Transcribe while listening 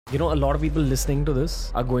You know, a lot of people listening to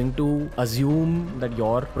this are going to assume that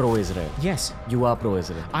you're pro-Israel. Yes, You are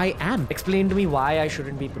pro-Israel. I am. Explain to me why I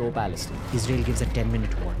shouldn't be pro-Palestine. Israel gives a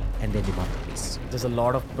 10-minute warning and then they bomb the place. There's a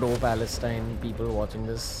lot of pro-Palestine people watching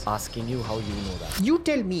this asking you how you know that. You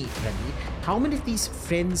tell me, Ranveer, how many of these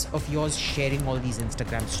friends of yours sharing all these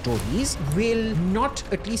Instagram stories will not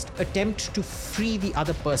at least attempt to free the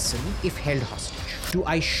other person if held hostage? Do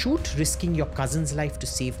I shoot risking your cousin's life to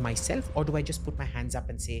save myself, or do I just put my hands up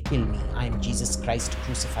and say, kill me, I am Jesus Christ,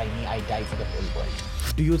 crucify me, I die for the whole world?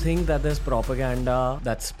 Do you think that there's propaganda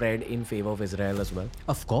that's spread in favor of Israel as well?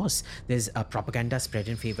 Of course, there's a propaganda spread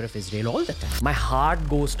in favor of Israel all the time. My heart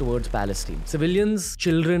goes towards Palestine. Civilians,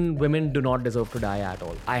 children, women do not deserve to die at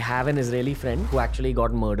all. I have an Israeli friend who actually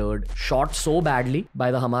got murdered, shot so badly by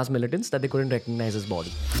the Hamas militants that they couldn't recognize his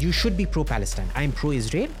body. You should be pro-Palestine. I am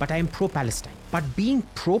pro-Israel, but I am pro-Palestine. But being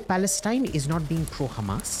pro-Palestine is not being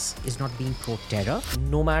pro-Hamas, is not being pro-terror.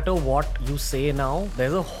 No matter what you say now,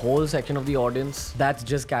 there's a whole section of the audience that's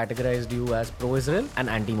just categorized you as pro-Israel and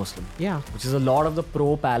anti-Muslim. Yeah. Which is a lot of the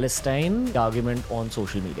pro-Palestine argument on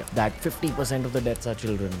social media. That 50% of the deaths are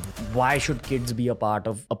children. Why should kids be a part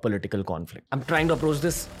of a political conflict? I'm trying to approach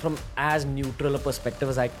this from as neutral a perspective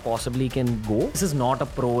as I possibly can go. This is not a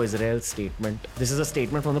pro-Israel statement. This is a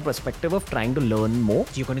statement from the perspective of trying to learn more.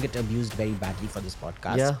 You're going to get abused very badly for this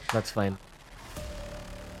podcast. Yeah, that's fine.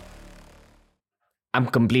 I'm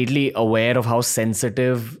completely aware of how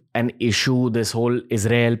sensitive an issue this whole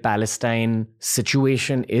Israel-Palestine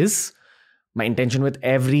situation is. My intention with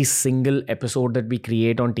every single episode that we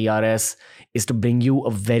create on TRS is to bring you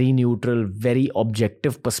a very neutral, very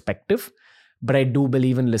objective perspective. But I do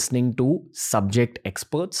believe in listening to subject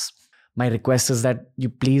experts. My request is that you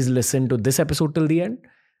please listen to this episode till the end.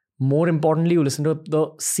 More importantly, you listen to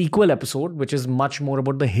the sequel episode, which is much more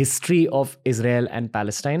about the history of Israel and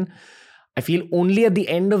Palestine. I feel only at the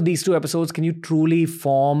end of these two episodes can you truly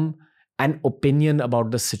form an opinion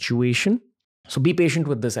about the situation. So be patient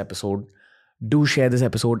with this episode. Do share this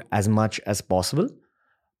episode as much as possible.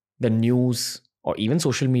 The news or even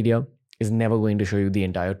social media is never going to show you the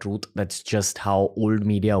entire truth. That's just how old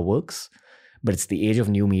media works. But it's the age of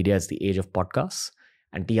new media. It's the age of podcasts.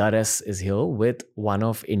 And TRS is here with one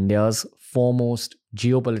of India's foremost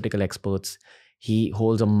geopolitical experts. He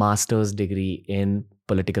holds a master's degree in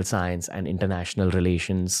political science and international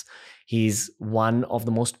relations. He's one of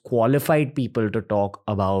the most qualified people to talk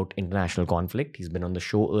about international conflict. He's been on the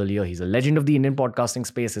show earlier. He's a legend of the Indian podcasting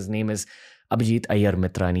space. His name is Abhijit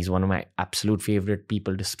Iyer-Mitra, and he's one of my absolute favorite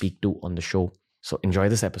people to speak to on the show. So enjoy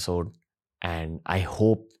this episode, and I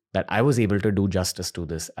hope that I was able to do justice to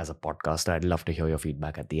this as a podcaster. I'd love to hear your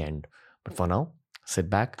feedback at the end. But for now, sit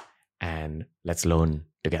back and let's learn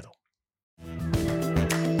together.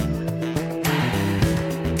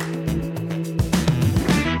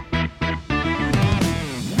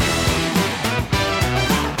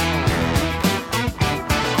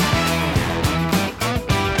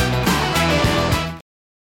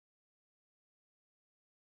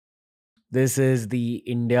 This is the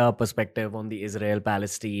India perspective on the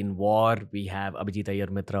Israel-Palestine war. We have Abhijit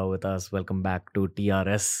Iyer-Mitra with us. Welcome back to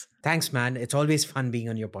TRS. Thanks, man. It's always fun being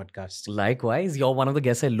on your podcast. Likewise, you're one of the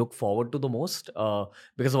guests I look forward to the most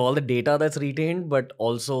because of all the data that's retained, but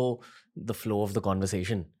also the flow of the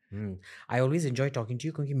conversation. I always enjoy talking to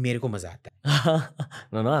you because मेरे को मजा आता है.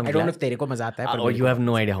 No, I'm I don't know if तेरे को मजा आता है. or you have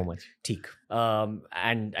no idea how much. ठीक.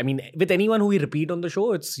 And I mean, with anyone who we repeat on the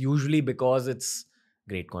show, it's usually because it's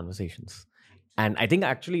great conversations. And I think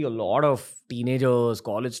actually a lot of teenagers,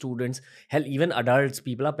 college students, hell, even adults,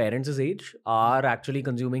 people our parents' age are actually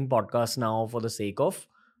consuming podcasts now for the sake of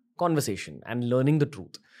conversation and learning the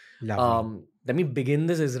truth. Lovely. Let me begin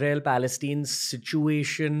this Israel-Palestine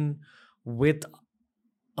situation with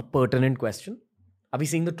a pertinent question. Are we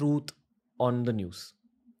seeing the truth on the news?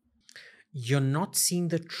 You're not seeing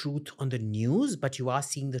the truth on the news, but you are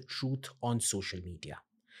seeing the truth on social media.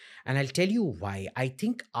 And I'll tell you why. I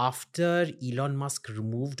think after Elon Musk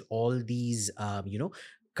removed all these,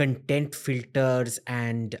 content filters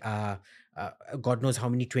and God knows how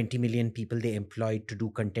many 20 million people they employed to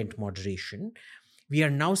do content moderation, we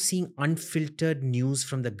are now seeing unfiltered news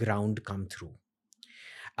from the ground come through.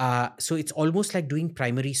 So it's almost like doing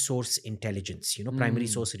primary source intelligence, primary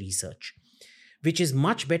source research, which is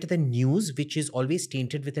much better than news, which is always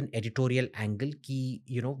tainted with an editorial angle. Ki,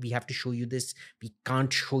 we have to show you this, we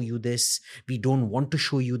can't show you this, we don't want to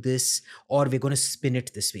show you this, or we're going to spin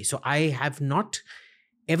it this way. So I have not,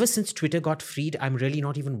 ever since Twitter got freed, I'm really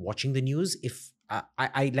not even watching the news. If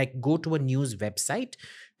I like go to a news website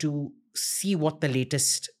to see what the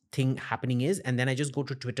latest thing happening is, and then I just go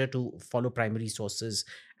to Twitter to follow primary sources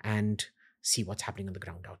and see what's happening on the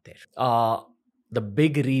ground out there. The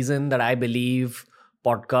big reason that I believe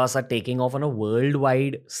podcasts are taking off on a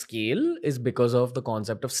worldwide scale is because of the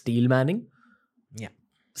concept of steel manning. Yeah.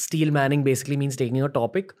 Steel manning basically means taking a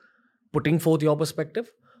topic, putting forth your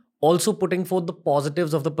perspective, also putting forth the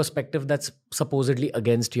positives of the perspective that's supposedly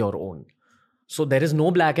against your own. So there is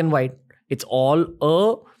no black and white. It's all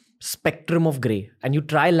a spectrum of gray. And you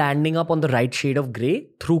try landing up on the right shade of gray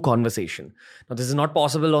through conversation. Now, this is not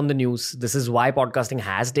possible on the news. This is why podcasting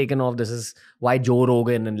has taken off. This is why Joe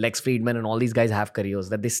Rogan and Lex Friedman and all these guys have careers,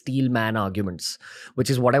 that they steel man arguments,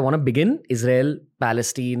 which is what I want to begin Israel,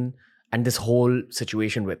 Palestine, and this whole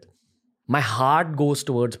situation with. My heart goes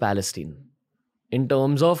towards Palestine in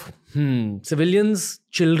terms of civilians,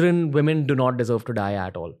 children, women do not deserve to die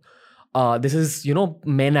at all. This is,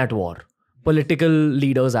 men at war, political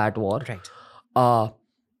leaders at war. Right. Now,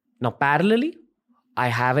 parallelly, I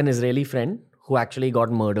have an Israeli friend who actually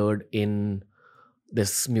got murdered in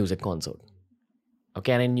this music concert.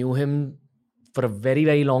 Okay, and I knew him for a very,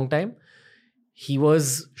 very long time. He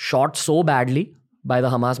was shot so badly by the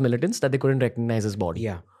Hamas militants that they couldn't recognize his body.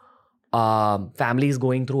 Yeah. Family is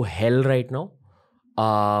going through hell right now.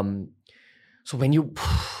 So when you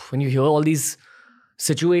hear all these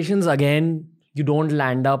situations, again, you don't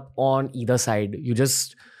land up on either side. You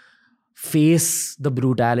just face the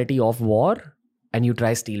brutality of war and you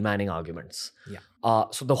try steel manning arguments. Yeah.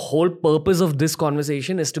 So the whole purpose of this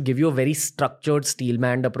conversation is to give you a very structured steel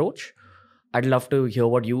manned approach. I'd love to hear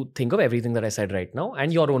what you think of everything that I said right now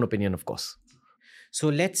and your own opinion, of course. So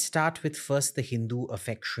let's start with first the Hindu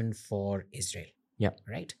affection for Israel. Yeah.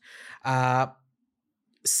 Right?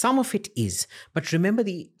 Some of it is. But remember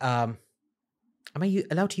am I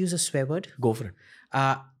allowed to use a swear word? Go for it.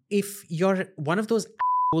 If you're one of those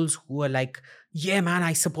assholes who are like, yeah, man,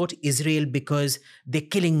 I support Israel because they're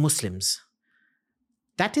killing Muslims.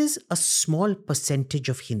 That is a small percentage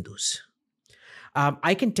of Hindus.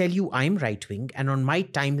 I can tell you I'm right-wing, and on my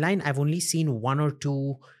timeline, I've only seen one or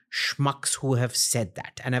two schmucks who have said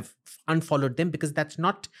that, and I've unfollowed them because that's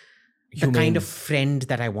not the kind of friend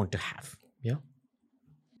that I want to have. Yeah.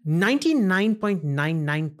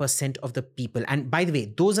 99.99% of the people, and by the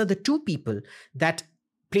way, those are the two people that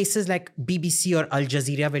places like BBC or Al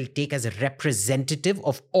Jazeera will take as a representative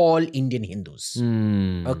of all Indian Hindus.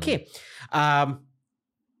 Okay.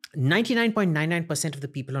 99.99% of the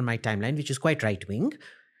people on my timeline, which is quite right-wing,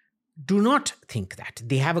 do not think that.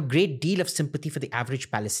 They have a great deal of sympathy for the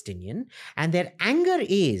average Palestinian, and their anger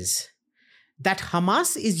is that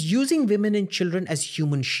Hamas is using women and children as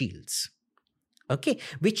human shields. Okay,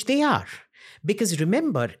 which they are. Because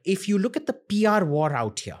remember, if you look at the PR war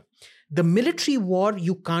out here, the military war,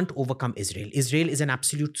 you can't overcome Israel. Israel is an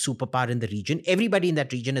absolute superpower in the region. Everybody in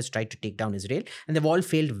that region has tried to take down Israel, and they've all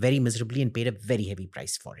failed very miserably and paid a very heavy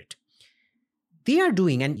price for it. They are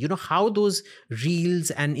doing, and you know how those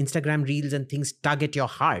reels and Instagram reels and things tug at your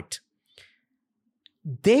heart.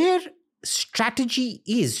 Their strategy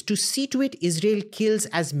is to see to it Israel kills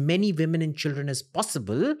as many women and children as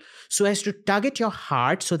possible so as to tug at your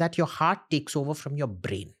heart so that your heart takes over from your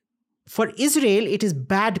brain. For Israel, it is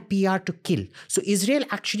bad PR to kill. So Israel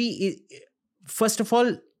actually, first of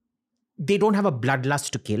all, they don't have a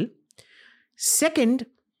bloodlust to kill. Second,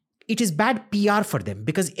 it is bad PR for them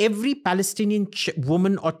because every Palestinian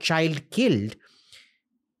woman or child killed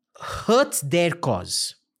hurts their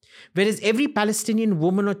cause. Whereas every Palestinian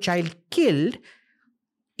woman or child killed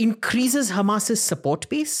increases Hamas's support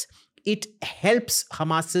base. It helps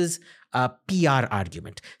Hamas's PR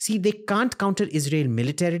argument. See, they can't counter Israel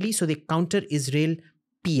militarily, so they counter Israel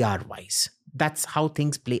PR-wise. That's how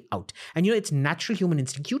things play out. And you know, it's natural human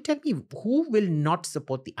instinct. You tell me, who will not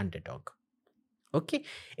support the underdog? Okay?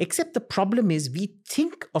 Except the problem is, we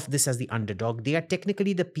think of this as the underdog. They are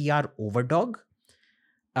technically the PR overdog.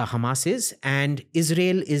 Hamas is, and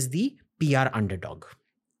Israel is the PR underdog.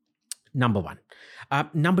 Number one.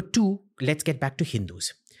 Number two, let's get back to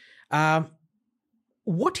Hindus.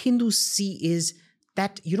 What Hindus see is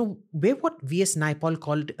that, you know, we're what V.S. Naipaul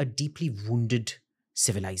called a deeply wounded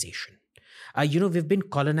civilization. We've been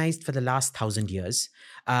colonized for the last 1,000 years.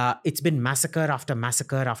 It's been massacre after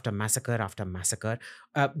massacre after massacre after massacre.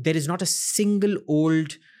 There is not a single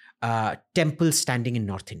old temple standing in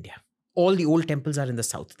North India. All the old temples are in the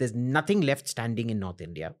south. There's nothing left standing in North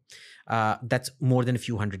India that's more than a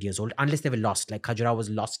few hundred years old, unless they were lost, like Khajuraho was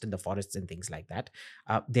lost in the forests and things like that.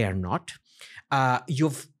 They are not.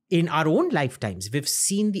 In our own lifetimes, we've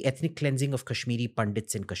seen the ethnic cleansing of Kashmiri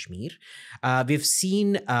Pandits in Kashmir. We've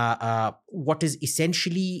seen what is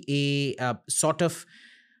essentially a sort of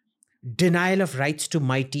denial of rights to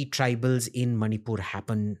mighty tribals in Manipur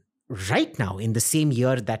happen right now in the same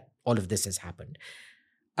year that all of this has happened,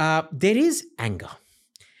 there is anger.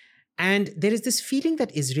 And there is this feeling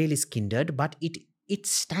that Israel is kindred, but it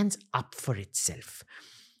stands up for itself.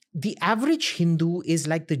 The average Hindu is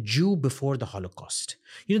like the Jew before the Holocaust.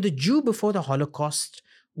 The Jew before the Holocaust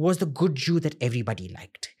was the good Jew that everybody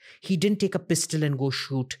liked. He didn't take a pistol and go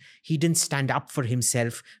shoot. He didn't stand up for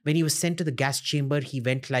himself. When he was sent to the gas chamber, he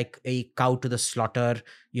went like a cow to the slaughter.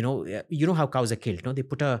 You know how cows are killed. No, they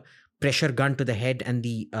put a pressure gun to the head, and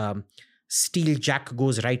the steel jack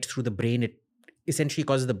goes right through the brain. It essentially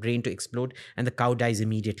causes the brain to explode, and the cow dies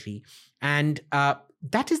immediately. And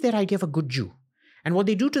that is their idea of a good Jew. And what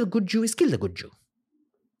they do to the good Jew is kill the good Jew.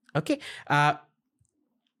 Okay? But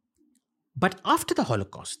after the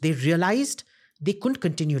Holocaust, they realized they couldn't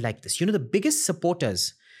continue like this. The biggest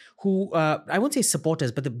supporters who, I won't say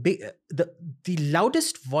supporters, but the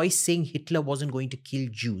loudest voice saying Hitler wasn't going to kill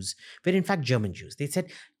Jews were in fact German Jews. They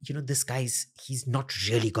said, this guy's, he's not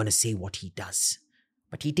really going to say what he does.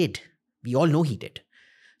 But he did. We all know he did.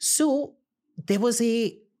 So there was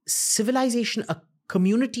a civilization, a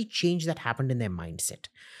community change that happened in their mindset.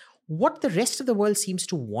 What the rest of the world seems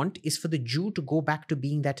to want is for the Jew to go back to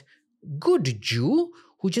being that good Jew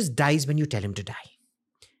who just dies when you tell him to die.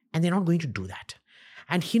 And they're not going to do that.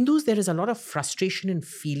 And Hindus, there is a lot of frustration in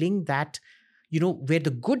feeling that, where the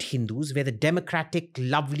good Hindus, where the democratic,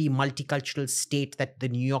 lovely, multicultural state that the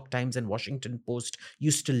New York Times and Washington Post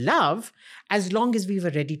used to love, as long as we were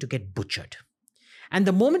ready to get butchered. And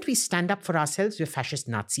the moment we stand up for ourselves, we're fascist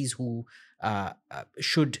Nazis who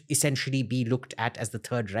should essentially be looked at as the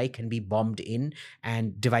Third Reich and be bombed in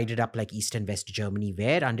and divided up like East and West Germany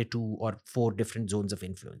were under 2 or 4 different zones of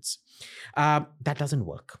influence. That doesn't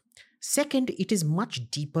work. Second, it is much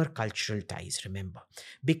deeper cultural ties, remember,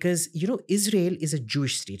 because, Israel is a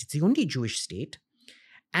Jewish state. It's the only Jewish state.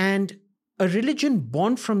 And a religion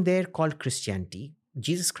born from there called Christianity.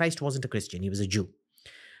 Jesus Christ wasn't a Christian. He was a Jew.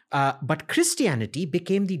 But Christianity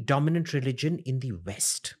became the dominant religion in the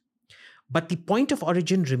West. But the point of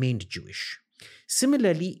origin remained Jewish.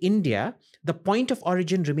 Similarly, India, the point of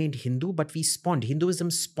origin remained Hindu, but Hinduism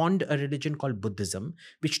spawned a religion called Buddhism,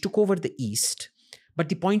 which took over the East. But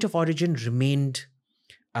the point of origin remained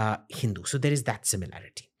Hindu. So there is that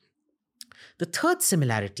similarity. The third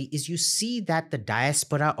similarity is you see that the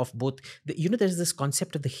diaspora of both, there's this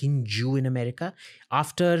concept of the Hindu in America.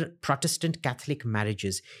 After Protestant Catholic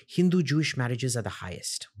marriages, Hindu-Jewish marriages are the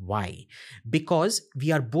highest. Why? Because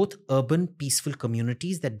we are both urban, peaceful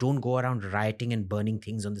communities that don't go around rioting and burning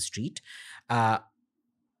things on the street.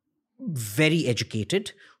 Very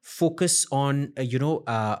educated, focus on,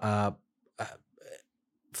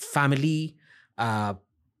 family,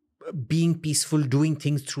 being peaceful, doing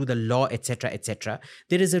things through the law, etc., etc.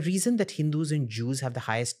 There is a reason that Hindus and Jews have the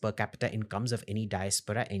highest per capita incomes of any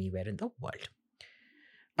diaspora anywhere in the world.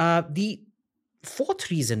 The fourth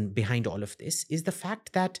reason behind all of this is the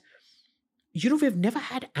fact that, we've never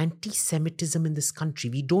had anti-Semitism in this country.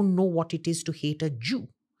 We don't know what it is to hate a Jew.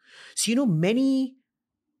 So, many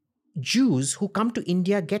Jews who come to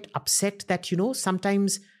India get upset that,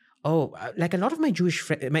 sometimes like a lot of my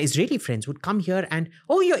my Israeli friends would come here and,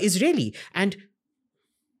 you're Israeli. And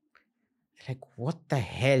like, what the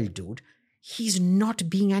hell, dude? He's not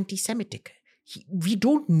being anti-Semitic. We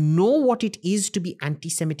don't know what it is to be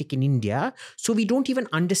anti-Semitic in India, so we don't even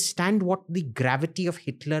understand what the gravity of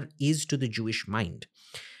Hitler is to the Jewish mind.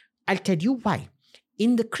 I'll tell you why.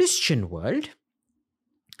 In the Christian world,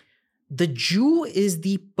 the Jew is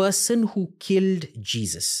the person who killed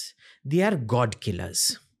Jesus. They are God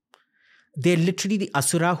killers. They're literally the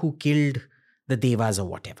Asura who killed the Devas or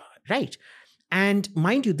whatever, right? And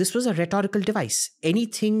mind you, this was a rhetorical device.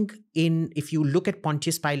 If you look at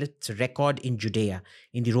Pontius Pilate's record in Judea,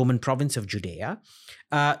 in the Roman province of Judea,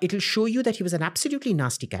 it'll show you that he was an absolutely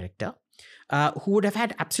nasty character who would have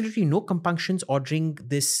had absolutely no compunctions ordering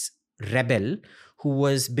this rebel who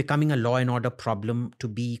was becoming a law and order problem to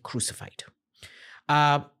be crucified.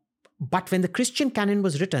 But when the Christian canon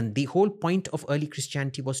was written, the whole point of early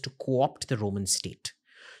Christianity was to co-opt the Roman state.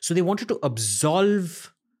 So they wanted to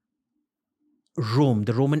absolve Rome,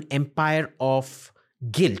 the Roman Empire, of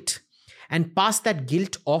guilt and pass that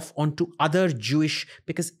guilt off onto other Jewish,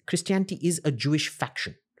 because Christianity is a Jewish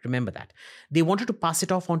faction. Remember that. They wanted to pass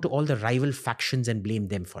it off onto all the rival factions and blame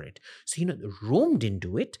them for it. So, Rome didn't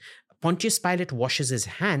do it. Pontius Pilate washes his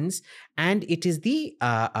hands, and it is the,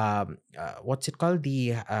 what's it called?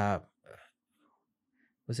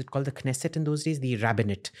 Was it called the Knesset in those days? The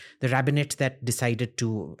rabbinate. The rabbinate that decided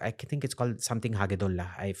to, I think it's called something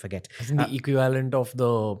Hagedollah, I forget. I think the equivalent of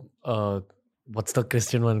the What's the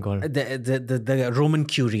Christian one called? The Roman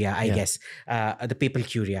Curia, I Yeah. guess, the Papal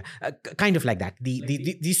Curia, kind of like that.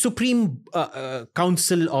 The Supreme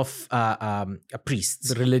Council of Priests.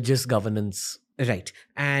 The religious governance. Right.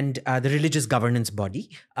 And the religious governance body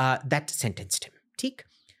that sentenced him. Theek?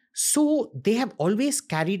 So they have always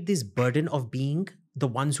carried this burden of being the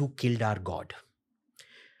ones who killed our God.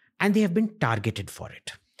 And they have been targeted for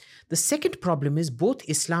it. The second problem is both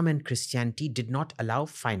Islam and Christianity did not allow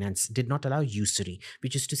finance, did not allow usury,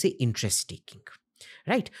 which is to say interest taking.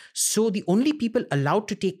 Right? So the only people allowed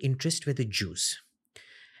to take interest were the Jews.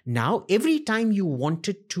 Now, every time you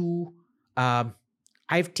wanted to,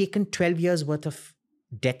 I've taken 12 years worth of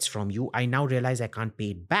debts from you, I now realize I can't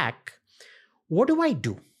pay it back. What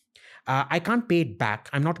do? I can't pay it back.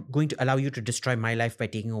 I'm not going to allow you to destroy my life by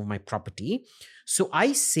taking over my property. So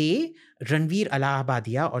I say Ranveer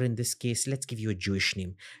Allahabadia, or in this case, let's give you a Jewish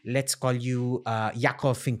name. Let's call you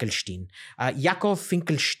Yaakov Finkelstein. Yaakov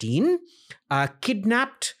Finkelstein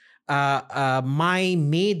kidnapped my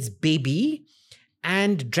maid's baby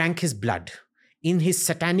and drank his blood in his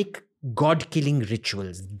satanic god-killing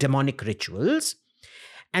rituals, demonic rituals.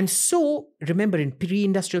 And so, remember, in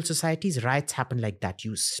pre-industrial societies, riots happen like that.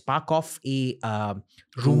 You spark off a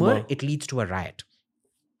rumor, it leads to a riot.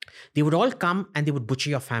 They would all come and they would butcher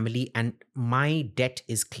your family, and my debt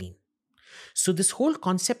is clean. So this whole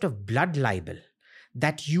concept of blood libel,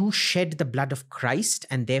 that you shed the blood of Christ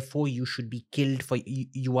and therefore you should be killed for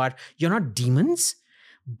you're not demons,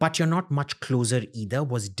 but you're not much closer either,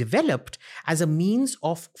 was developed as a means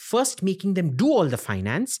of first making them do all the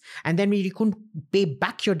finance, and then when you couldn't pay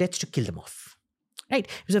back your debts, to kill them off. Right?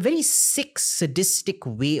 It was a very sick, sadistic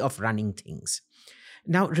way of running things.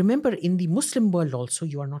 Now, remember, in the Muslim world also,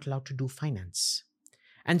 you are not allowed to do finance.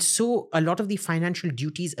 And so a lot of the financial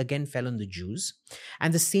duties again fell on the Jews,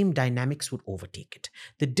 and the same dynamics would overtake it.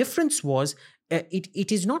 The difference was,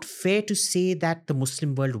 it is not fair to say that the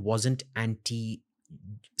Muslim world wasn't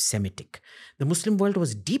anti-Semitic. The Muslim world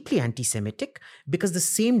was deeply anti-Semitic because the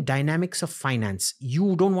same dynamics of finance.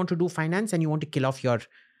 You don't want to do finance and you want to kill off your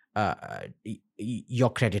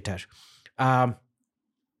creditor.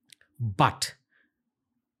 But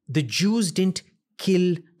the Jews didn't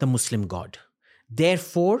kill the Muslim God.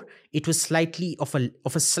 Therefore, it was slightly of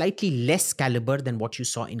a slightly less caliber than what you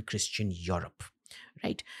saw in Christian Europe,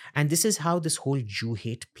 right? And this is how this whole Jew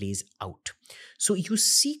hate plays out. So you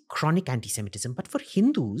see chronic anti-Semitism, but for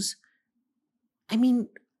Hindus, I mean,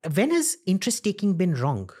 when has interest taking been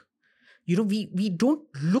wrong? You know, we don't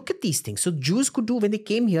look at these things. So Jews could do, when they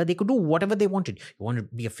came here, they could do whatever they wanted. You want to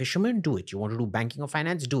be a fisherman? Do it. You want to do banking or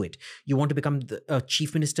finance? Do it. You want to become the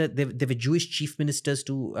chief minister? There were Jewish chief ministers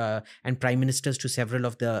and prime ministers to several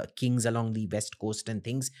of the kings along the West Coast and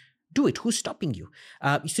things. Do it. Who's stopping you?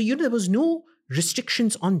 So, there was no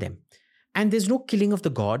restrictions on them. And there's no killing of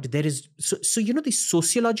the god. There is, so the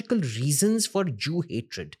sociological reasons for Jew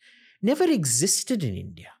hatred never existed in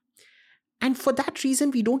India. And for that reason,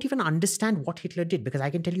 we don't even understand what Hitler did, because I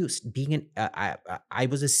can tell you, being I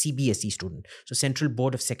was a CBSE student, so Central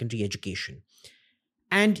Board of Secondary Education.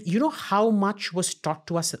 And you know how much was taught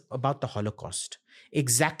to us about the Holocaust?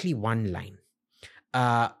 Exactly one line.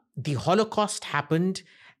 The Holocaust happened,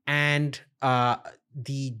 and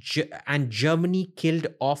Germany killed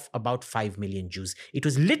off about 5 million Jews. It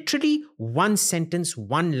was literally one sentence,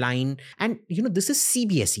 one line. And, this is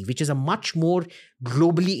CBSE, which is a much more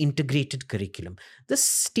globally integrated curriculum. The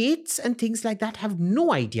states and things like that have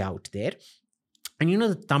no idea out there. And,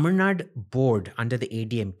 the Tamil Nadu board under the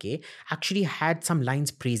ADMK actually had some lines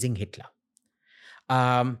praising Hitler.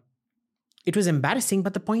 It was embarrassing,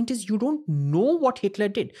 but the point is, you don't know what Hitler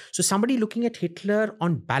did. So somebody looking at Hitler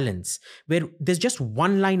on balance, where there's just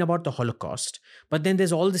one line about the Holocaust, but then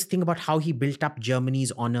there's all this thing about how he built up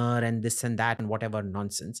Germany's honor and this and that and whatever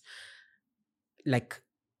nonsense. Like,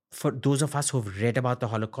 for those of us who've read about the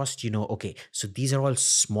Holocaust, okay, so these are all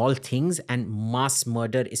small things, and mass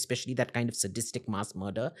murder, especially that kind of sadistic mass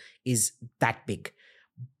murder, is that big.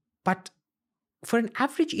 But for an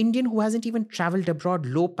average Indian who hasn't even traveled abroad,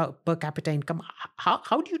 low per capita income,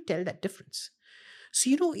 how do you tell that difference?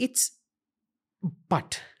 So,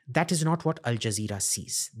 but that is not what Al Jazeera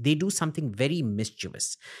sees. They do something very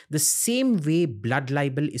mischievous. The same way blood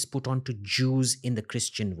libel is put onto Jews in the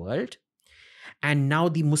Christian world, and now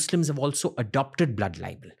the Muslims have also adopted blood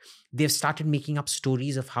libel. They've started making up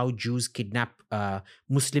stories of how Jews kidnap a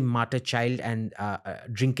Muslim martyr child and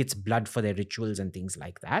drink its blood for their rituals and things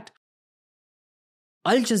like that.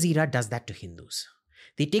 Al Jazeera does that to Hindus.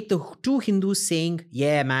 They take the two Hindus saying,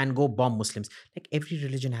 yeah, man, go bomb Muslims. Like every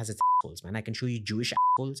religion has its assholes, man. I can show you Jewish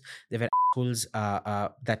assholes. There were assholes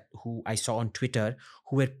that who I saw on Twitter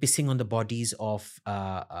who were pissing on the bodies of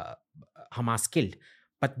Hamas killed.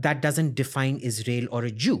 But that doesn't define Israel or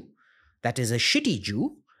a Jew. That is a shitty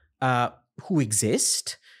Jew who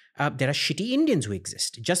exist. There are shitty Indians who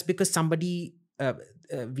exist. Just because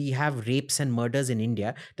we have rapes and murders in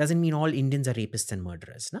India doesn't mean all Indians are rapists and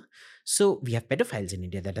murderers. Na? So we have pedophiles in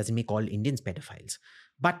India. That doesn't make all Indians pedophiles.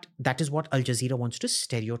 But that is what Al Jazeera wants to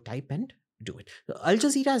stereotype and do it. So Al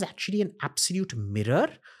Jazeera is actually an absolute mirror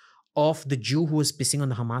of the Jew who was pissing on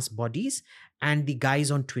the Hamas bodies and the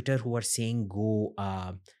guys on Twitter who are saying go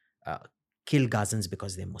kill Gazans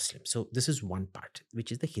because they're Muslim. So this is one part,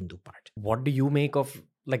 which is the Hindu part. What do you make of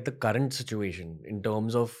like the current situation in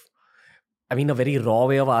terms of, I mean, a very raw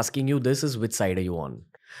way of asking you this is which side are you on?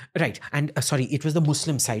 Right. And sorry, it was the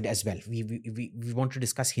Muslim side as well. We want to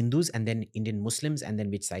discuss Hindus and then Indian Muslims and then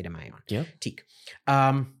which side am I on? Yeah. Theek.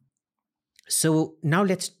 So now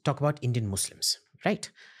let's talk about Indian Muslims, right?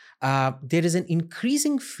 There is an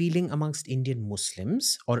increasing feeling amongst Indian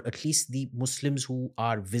Muslims, or at least the Muslims who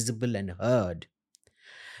are visible and heard,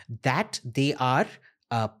 that they are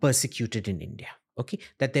persecuted in India. Okay,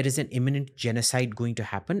 that there is an imminent genocide going to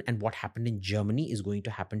happen, and what happened in Germany is going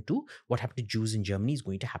to happen to what happened to Jews in Germany is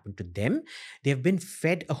going to happen to them. They have been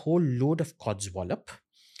fed a whole load of codswallop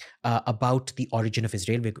about the origin of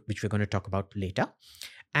Israel, which we're going to talk about later,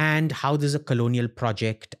 and how there's a colonial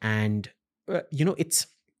project, and it's.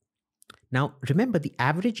 Now, remember, the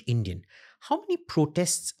average Indian, how many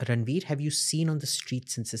protests, Ranveer, have you seen on the street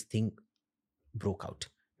since this thing broke out?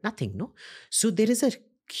 Nothing, no? So there is a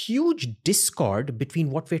huge discord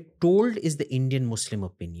between what we're told is the Indian Muslim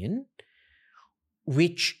opinion,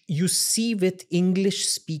 which you see with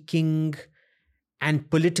English-speaking and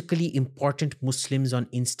politically important Muslims on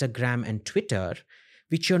Instagram and Twitter,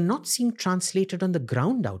 which you're not seeing translated on the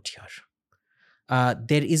ground out here.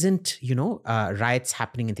 There isn't, riots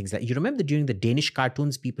happening and things like that. You remember during the Danish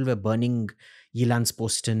cartoons, people were burning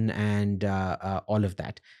Jyllandsposten and all of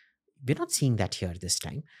that. We're not seeing that here this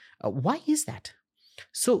time. Why is that?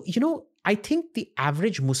 So, I think the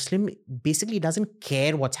average Muslim basically doesn't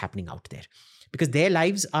care what's happening out there because their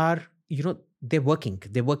lives are, they're working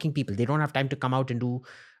people. They don't have time to come out and do,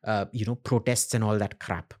 protests and all that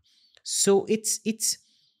crap. So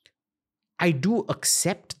I do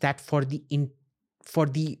accept that for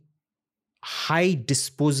the high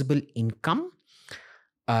disposable income,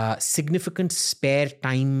 significant spare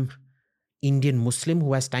time Indian Muslim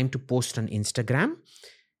who has time to post on Instagram,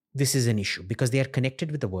 this is an issue because they are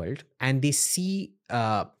connected with the world and they see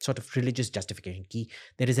sort of religious justification.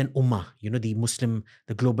 There is an ummah,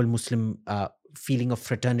 the global Muslim feeling of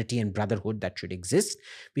fraternity and brotherhood that should exist,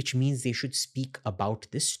 which means they should speak about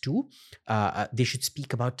this too. They should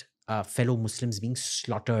speak about fellow Muslims being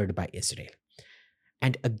slaughtered by Israel.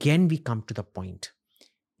 And again, we come to the point.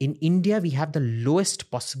 In India, we have the lowest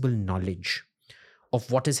possible knowledge of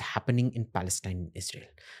what is happening in Palestine and Israel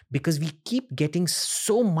because we keep getting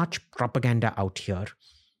so much propaganda out here.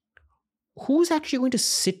 Who's actually going to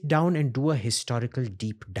sit down and do a historical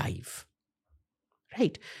deep dive?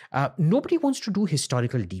 Right? Nobody wants to do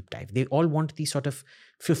historical deep dive. They all want the sort of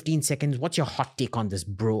 15 seconds, what's your hot take on this,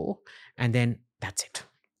 bro? And then that's it.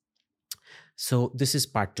 So this is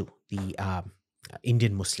part two, the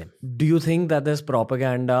Indian Muslim. Do you think that there's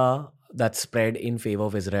propaganda that's spread in favor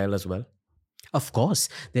of Israel as well? Of course,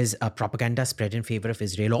 there's propaganda spread in favor of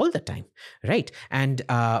Israel all the time, right? And,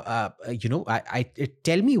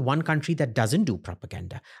 tell me one country that doesn't do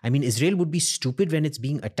propaganda. I mean, Israel would be stupid when it's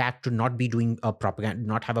being attacked to not be doing propaganda,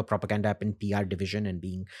 not have a propaganda up in PR division and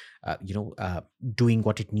being, doing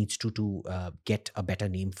what it needs to get a better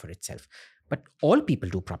name for itself. But all people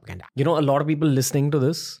do propaganda. A lot of people listening to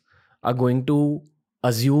this are going to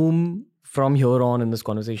assume from here on in this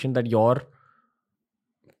conversation that you're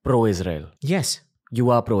pro-Israel. Yes. You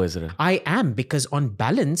are pro-Israel. I am, because on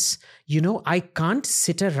balance, I can't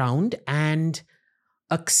sit around and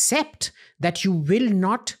accept that you will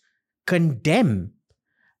not condemn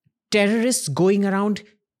terrorists going around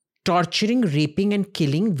torturing, raping and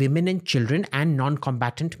killing women and children and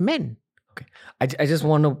non-combatant men. Okay. I just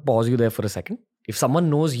want to pause you there for a second. If someone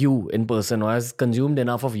knows you in person or has consumed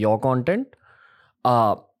enough of your content,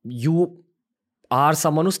 you are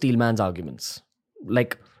someone who steelmans arguments.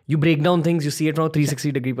 Like, you break down things, you see it from a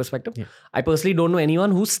 360-degree perspective. Yeah. I personally don't know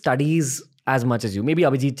anyone who studies as much as you. Maybe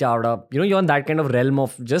Abhijit Chawda. You're in that kind of realm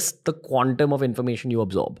of just the quantum of information you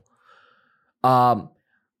absorb.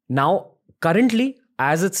 Now, currently,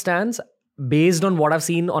 as it stands, based on what I've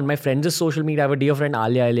seen on my friends' social media, I have a dear friend,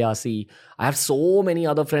 Alia Ilyasi. I have so many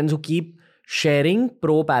other friends who keep sharing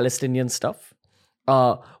pro-Palestinian stuff.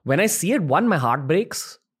 When I see it, one, my heart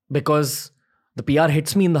breaks because the PR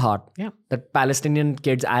hits me in the heart. Yeah. That Palestinian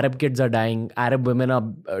kids, Arab kids are dying, Arab women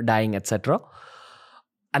are dying, etc.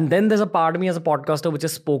 And then there's a part of me as a podcaster which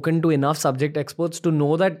has spoken to enough subject experts to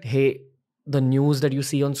know that, hey, the news that you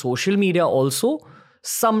see on social media also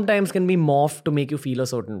sometimes can be morphed to make you feel a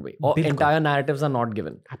certain way, or entire narratives are not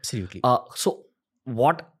given. Absolutely. So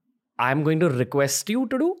what I'm going to request you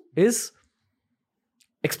to do is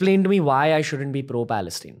explain to me why I shouldn't be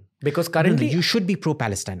pro-Palestine. Because currently you should be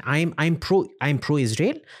pro-Palestine. I'm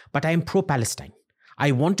pro-Israel, but I'm pro-Palestine.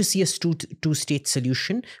 I want to see a two-state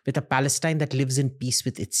solution with a Palestine that lives in peace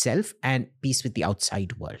with itself and peace with the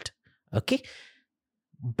outside world. Okay?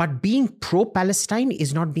 But being pro-Palestine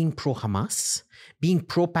is not being pro-Hamas. Being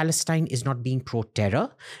pro-Palestine is not being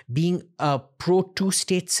pro-terror. Being a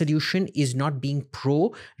pro-two-state solution is not being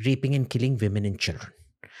pro-raping and killing women and children.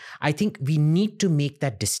 I think we need to make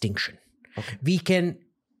that distinction. Okay. We can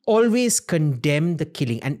always condemn the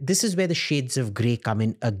killing. And this is where the shades of grey come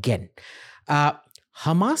in again.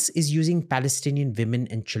 Hamas is using Palestinian women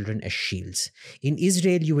and children as shields. In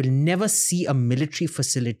Israel, you will never see a military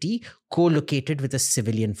facility co-located with a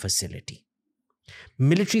civilian facility.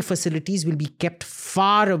 Military facilities will be kept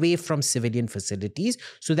far away from civilian facilities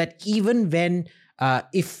so that even when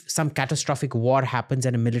if some catastrophic war happens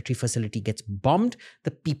and a military facility gets bombed,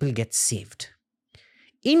 the people get saved.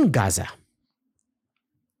 In Gaza,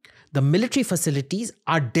 the military facilities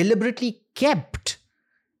are deliberately kept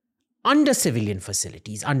under civilian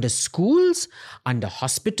facilities, under schools, under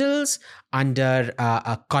hospitals, under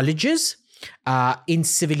colleges, in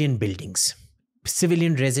civilian buildings,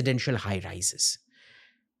 civilian residential high-rises.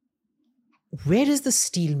 Where is the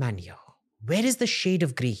steel man here? Where is the shade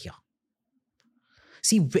of grey here?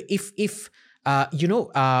 See, if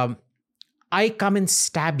I come and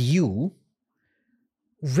stab you,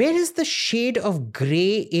 where is the shade of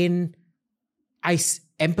grey in I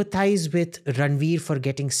empathize with Ranveer for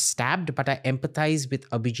getting stabbed, but I empathize with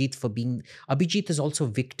Abhijit for being... Abhijit is also a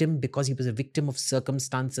victim because he was a victim of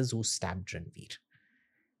circumstances who stabbed Ranveer.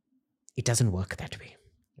 It doesn't work that way,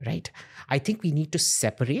 right? I think we need to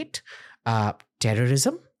separate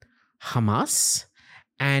terrorism, Hamas,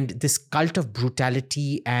 and this cult of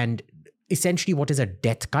brutality and essentially what is a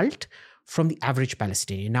death cult from the average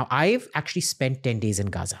Palestinian. Now, I've actually spent 10 days in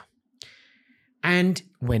Gaza. And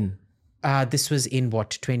when? This was in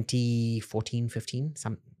 2014, 15,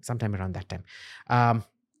 sometime around that time.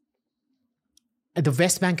 The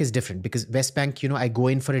West Bank is different because West Bank, I go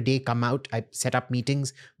in for a day, come out, I set up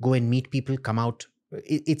meetings, go and meet people, come out.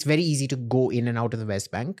 It's very easy to go in and out of the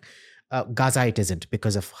West Bank. Gaza, it isn't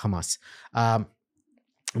because of Hamas.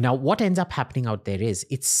 Now, what ends up happening out there is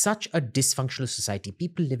it's such a dysfunctional society.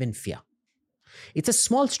 People live in fear. It's a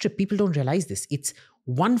small strip. People don't realize this. It's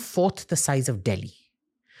 1/4 the size of Delhi.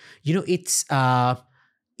 It's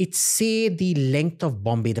say the length of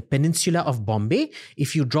Bombay, the peninsula of Bombay.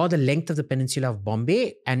 If you draw the length of the peninsula of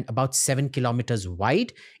Bombay and about 7 kilometers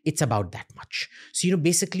wide, it's about that much. So,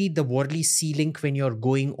 basically the Worli Sea Link, when you're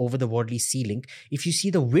going over the Worli Sea Link, if you see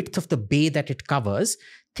the width of the bay that it covers,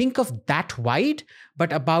 think of that wide,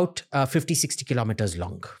 but about 50, 60 kilometers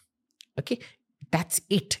long. Okay. That's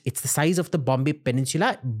it. It's the size of the Bombay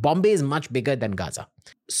Peninsula. Bombay is much bigger than Gaza.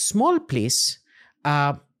 Small place,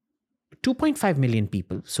 2.5 million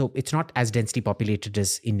people. So it's not as densely populated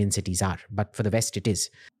as Indian cities are, but for the West it is.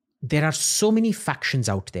 There are so many factions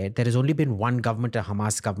out there. There has only been one government, a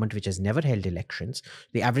Hamas government, which has never held elections.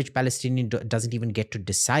 The average Palestinian doesn't even get to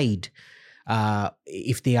decide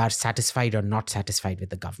if they are satisfied or not satisfied with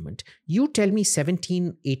the government. You tell me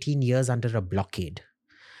 17, 18 years under a blockade,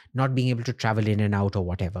 not being able to travel in and out or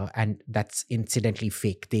whatever. And that's incidentally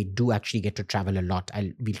fake. They do actually get to travel a lot.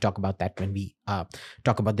 We'll talk about that when we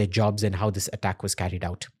talk about their jobs and how this attack was carried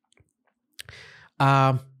out.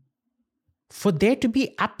 For there to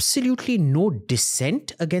be absolutely no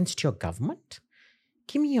dissent against your government,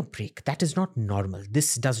 give me a break. That is not normal.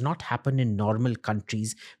 This does not happen in normal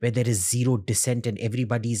countries where there is zero dissent and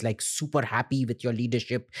everybody's like super happy with your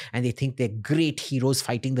leadership and they think they're great heroes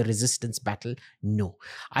fighting the resistance battle. No.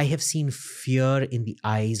 I have seen fear in the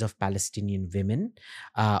eyes of Palestinian women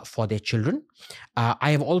for their children.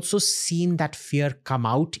 I have also seen that fear come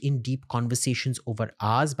out in deep conversations over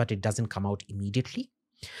hours, but it doesn't come out immediately.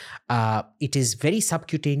 It is very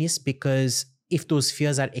subcutaneous because if those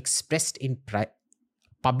fears are expressed in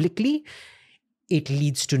publicly, it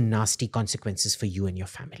leads to nasty consequences for you and your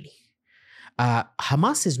family.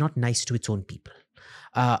 Hamas is not nice to its own people.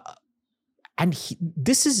 And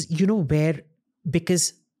this is, where,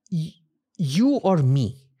 because you or me,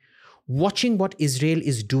 watching what Israel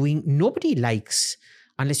is doing, nobody likes,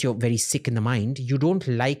 unless you're very sick in the mind, you don't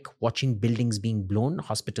like watching buildings being blown,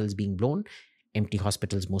 hospitals being blown, empty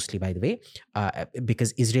hospitals mostly, by the way,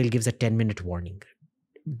 because Israel gives a 10-minute warning.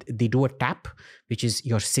 They do a tap, which is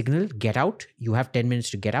your signal, get out. You have 10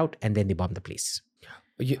 minutes to get out, and then they bomb the place.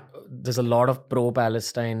 There's a lot of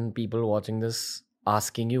pro-Palestine people watching this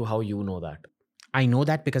asking you how you know that. I know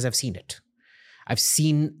that because I've seen it. I've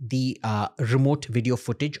seen the remote video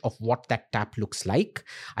footage of what that tap looks like.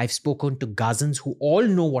 I've spoken to Gazans who all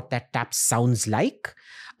know what that tap sounds like,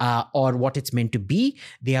 or what it's meant to be.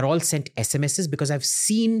 They are all sent SMSs because I've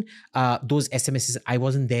seen those SMSs. I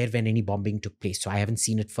wasn't there when any bombing took place, so I haven't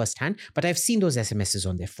seen it firsthand, but I've seen those SMSs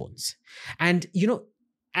on their phones. And,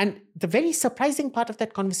 and the very surprising part of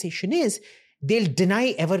that conversation is they'll deny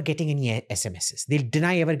ever getting any SMSs. They'll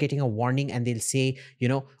deny ever getting a warning, and they'll say,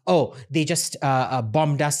 oh, they just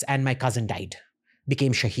bombed us and my cousin died,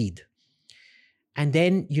 became Shaheed. And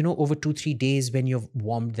then, over 2-3 days, when you've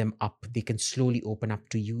warmed them up, they can slowly open up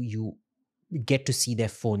to you. You get to see their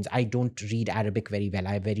phones. I don't read Arabic very well.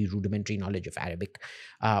 I have very rudimentary knowledge of Arabic.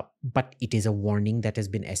 But it is a warning that has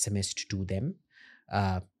been SMSed to them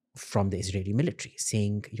from the Israeli military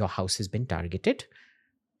saying, your house has been targeted.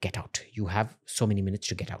 Get out. You have so many minutes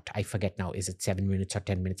to get out. I forget now, is it 7 minutes or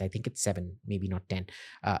 10 minutes? I think it's 7, maybe not 10,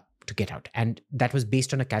 to get out. And that was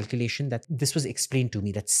based on a calculation that this was explained to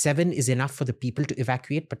me, that 7 is enough for the people to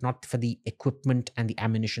evacuate, but not for the equipment and the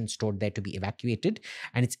ammunition stored there to be evacuated.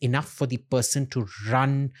 And it's enough for the person to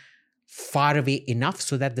run far away enough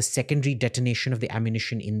so that the secondary detonation of the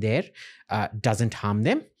ammunition in there doesn't harm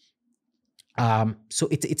them. So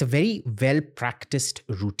it's a very well-practiced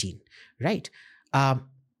routine, right?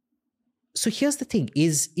 So here's the thing,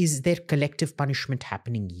 is there collective punishment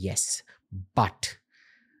happening? Yes, but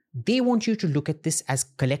they want you to look at this as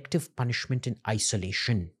collective punishment in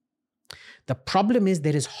isolation. The problem is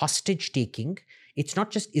there is hostage taking. It's not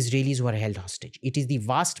just Israelis who are held hostage. It is the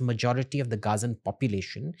vast majority of the Gazan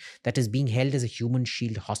population that is being held as a human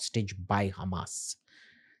shield hostage by Hamas.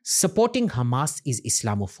 Supporting Hamas is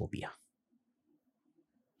Islamophobia.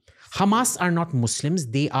 Hamas are not Muslims.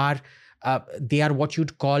 They are what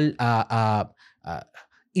you'd call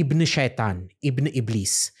Ibn Shaitan, Ibn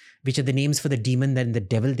Iblis, which are the names for the demon and the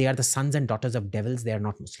devil. They are the sons and daughters of devils. They are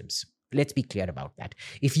not Muslims. Let's be clear about that.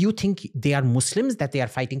 If you think they are Muslims, that they are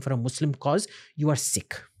fighting for a Muslim cause, you are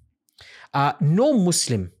sick. No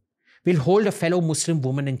Muslim will hold a fellow Muslim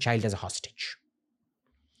woman and child as a hostage.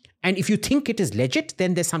 And if you think it is legit,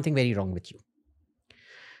 then there's something very wrong with you.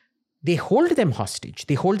 They hold them hostage.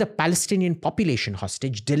 They hold the Palestinian population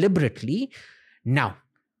hostage deliberately. Now,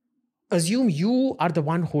 assume you are the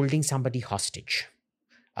one holding somebody hostage.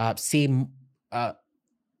 Say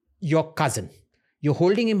your cousin. You're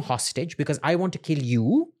holding him hostage because I want to kill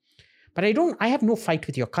you, but I have no fight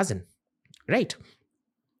with your cousin, right?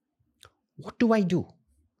 What do?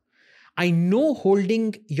 I know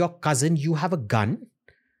holding your cousin, you have a gun,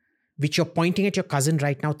 which you're pointing at your cousin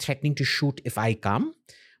right now, threatening to shoot if I come.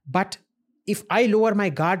 But if I lower my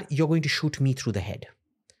guard, you're going to shoot me through the head.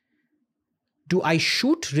 Do I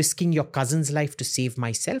shoot, risking your cousin's life to save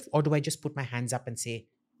myself? Or do I just put my hands up and say,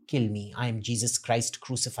 kill me, I am Jesus Christ,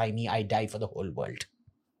 crucify me, I die for the whole world?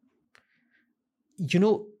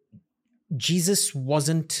 Jesus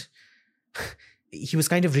wasn't, he was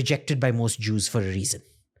kind of rejected by most Jews for a reason.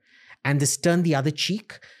 And this turn the other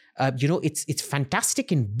cheek, it's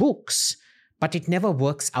fantastic in books, but it never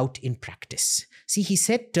works out in practice. See, he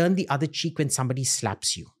said, turn the other cheek when somebody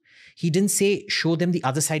slaps you. He didn't say, show them the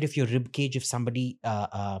other side of your rib cage if somebody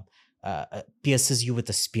pierces you with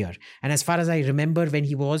a spear. And as far as I remember, when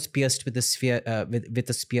he was pierced with a spear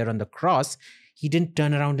on the cross, he didn't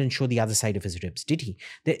turn around and show the other side of his ribs, did he?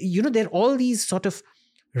 There are all these sort of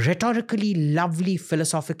rhetorically lovely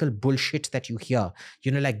philosophical bullshit that you hear,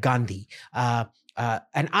 like Gandhi. An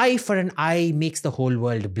eye for an eye makes the whole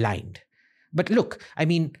world blind. But look,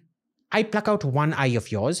 I pluck out one eye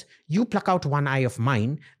of yours, you pluck out one eye of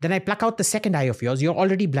mine, then I pluck out the second eye of yours, you're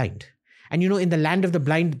already blind. And in the land of the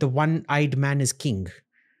blind, the one-eyed man is king.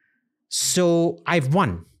 So I've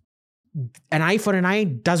won. An eye for an eye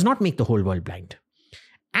does not make the whole world blind.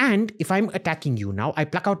 And if I'm attacking you now, I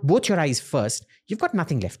pluck out both your eyes first, you've got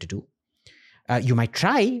nothing left to do. You might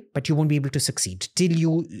try, but you won't be able to succeed till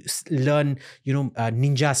you learn,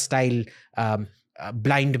 ninja style,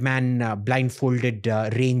 blind man, blindfolded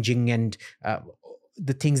ranging and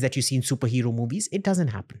the things that you see in superhero movies. It doesn't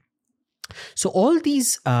happen. So all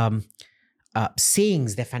these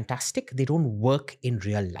sayings, they're fantastic. They don't work in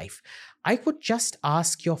real life. I would just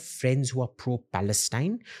ask your friends who are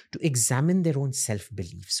pro-Palestine to examine their own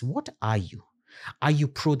self-beliefs. What are you? Are you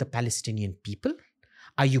pro the Palestinian people?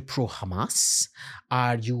 Are you pro Hamas?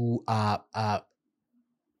 Are you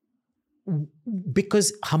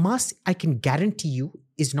because Hamas, I can guarantee you,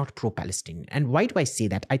 is not pro-Palestinian. And why do I say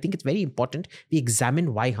that? I think it's very important we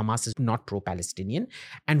examine why Hamas is not pro-Palestinian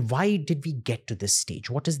and why did we get to this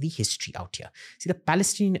stage? What is the history out here? See, the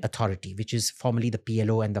Palestinian Authority, which is formerly the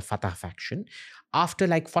PLO and the Fatah faction, after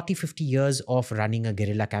like 40, 50 years of running a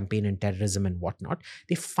guerrilla campaign and terrorism and whatnot,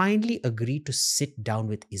 they finally agreed to sit down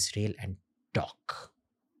with Israel and talk.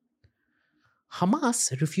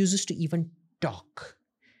 Hamas refuses to even talk.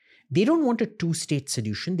 They don't want a two-state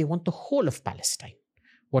solution. They want the whole of Palestine,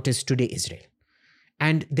 what is today Israel.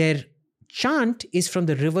 And their chant is from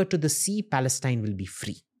the river to the sea, Palestine will be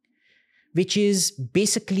free, which is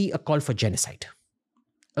basically a call for genocide.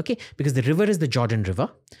 Okay, because the river is the Jordan River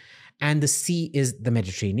and the sea is the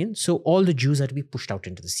Mediterranean. So all the Jews are to be pushed out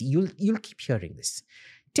into the sea. You'll keep hearing this.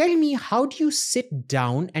 Tell me, how do you sit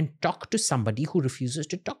down and talk to somebody who refuses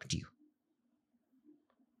to talk to you?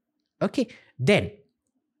 Okay, then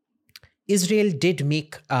Israel did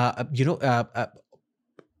make,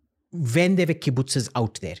 when there were kibbutzes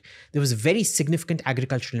out there, there was very significant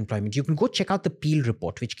agricultural employment. You can go check out the Peel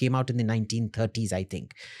report, which came out in the 1930s, I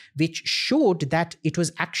think, which showed that it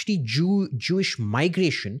was actually Jewish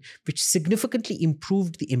migration, which significantly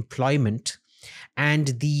improved the employment and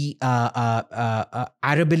the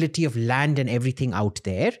arability of land and everything out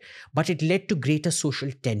there, but it led to greater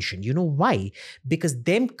social tension. You know why? Because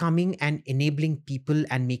them coming and enabling people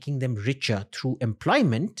and making them richer through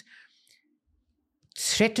employment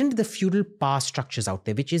threatened the feudal power structures out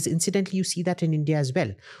there, which is, incidentally, you see that in India as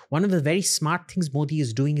well. One of the very smart things Modi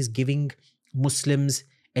is doing is giving Muslims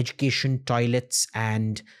education, toilets,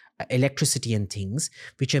 and electricity and things,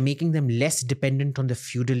 which are making them less dependent on the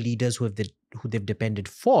feudal leaders who they've depended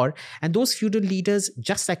for. And those feudal leaders,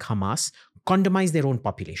 just like Hamas, condomize their own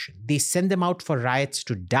population. They send them out for riots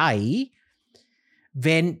to die.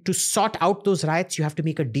 When to sort out those riots, you have to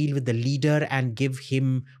make a deal with the leader and give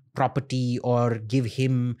him property or give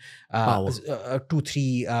him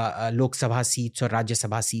 2-3 Lok Sabha seats or Rajya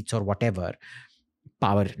Sabha seats or whatever.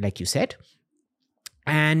 Power, like you said.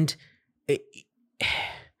 And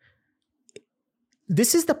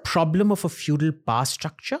this is the problem of a feudal power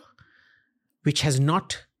structure which has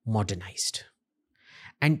not modernized.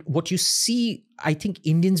 And what you see, I think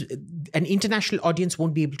Indians, an international audience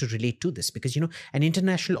won't be able to relate to this because, an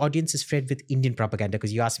international audience is fed with Indian propaganda,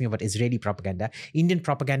 because you asked me about Israeli propaganda, Indian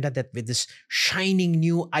propaganda that with this shining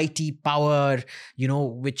new IT power,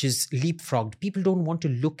 which is leapfrogged. People don't want to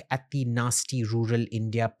look at the nasty rural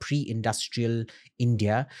India, pre-industrial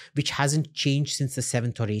India, which hasn't changed since the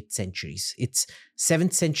 7th or 8th centuries. It's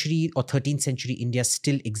 7th century or 13th century India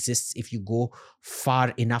still exists if you go far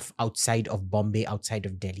enough outside of Bombay, outside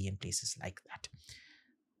of Delhi and places like that.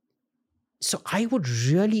 So I would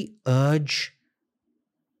really urge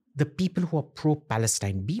the people who are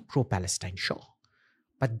pro-Palestine, be pro-Palestine, sure.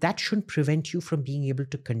 But that shouldn't prevent you from being able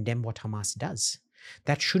to condemn what Hamas does.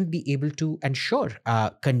 That shouldn't be able to, and sure,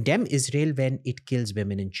 condemn Israel when it kills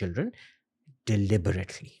women and children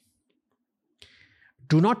deliberately.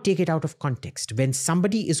 Do not take it out of context. When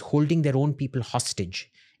somebody is holding their own people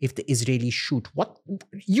hostage, if the Israelis shoot, what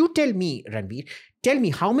you tell me, Ranveer, tell me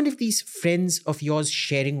how many of these friends of yours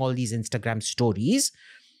sharing all these Instagram stories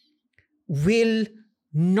will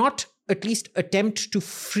not at least attempt to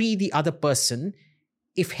free the other person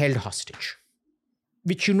if held hostage,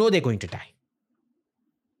 which they're going to die.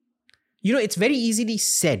 It's very easily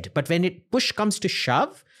said, but when push comes to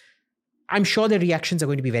shove, I'm sure the reactions are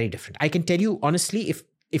going to be very different. I can tell you honestly,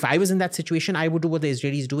 if I was in that situation, I would do what the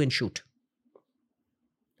Israelis do and shoot.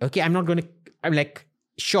 Okay, I'm like,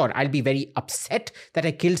 sure, I'll be very upset that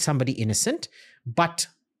I killed somebody innocent, but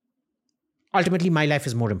ultimately my life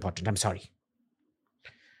is more important. I'm sorry.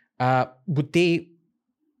 Would they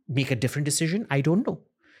make a different decision? I don't know.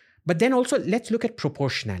 But then also, let's look at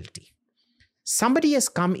proportionality. Somebody has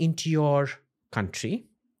come into your country,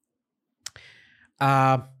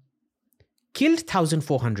 killed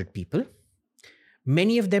 1,400 people,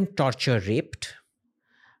 many of them torture, raped,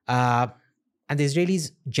 and the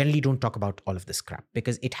Israelis generally don't talk about all of this crap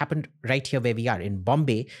because it happened right here where we are. In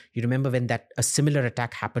Bombay, you remember when a similar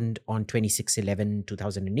attack happened on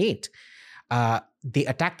 26/11/2008. They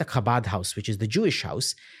attacked the Chabad house, which is the Jewish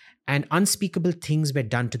house, and unspeakable things were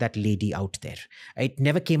done to that lady out there. It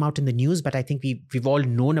never came out in the news, but I think we've all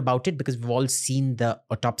known about it because we've all seen the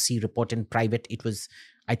autopsy report in private. It was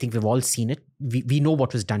I think we've all seen it. We know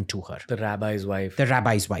what was done to her. The rabbi's wife. The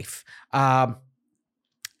rabbi's wife.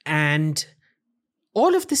 And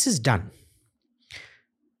all of this is done.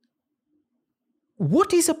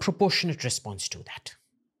 What is a proportionate response to that?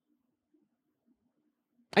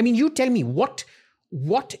 I mean, you tell me, what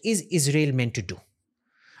is Israel meant to do?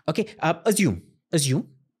 Okay, assume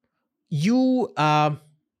you're a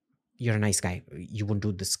nice guy. You won't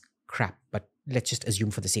do this crap, but let's just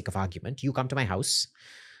assume for the sake of argument. You come to my house.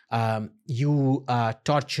 You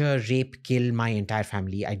torture, rape, kill my entire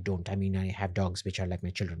family. I don't. I mean, I have dogs which are like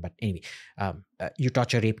my children. But anyway, you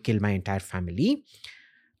torture, rape, kill my entire family.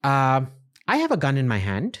 I have a gun in my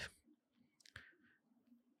hand.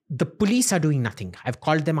 The police are doing nothing. I've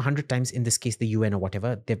called them 100 times, in this case, the UN or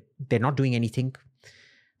whatever. They're not doing anything.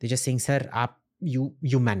 They're just saying, sir, you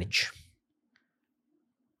manage.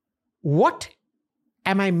 What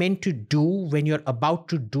am I meant to do when you're about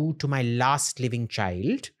to do to my last living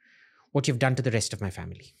child what you've done to the rest of my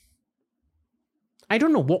family? I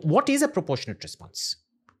don't know. What is a proportionate response?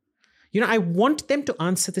 I want them to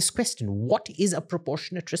answer this question. What is a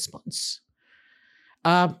proportionate response?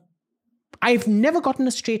 I've never gotten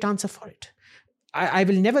a straight answer for it. I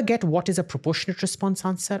will never get what is a proportionate response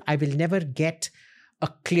answer. I will never get a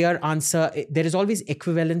clear answer. There is always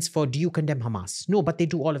equivalence for, do you condemn Hamas? No, but they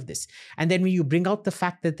do all of this. And then when you bring out the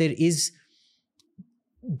fact that there is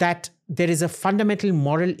a fundamental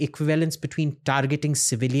moral equivalence between targeting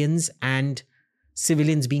civilians and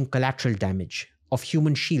civilians being collateral damage of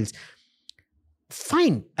human shields,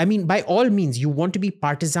 fine. I mean, by all means, you want to be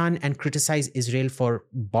partisan and criticize Israel for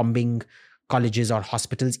bombing colleges or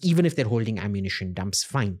hospitals, even if they're holding ammunition dumps,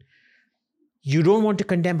 fine. You don't want to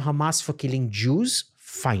condemn Hamas for killing Jews,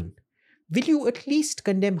 fine. Will you at least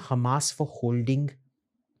condemn Hamas for holding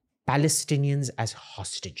Palestinians as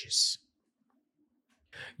hostages?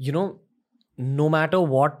 No matter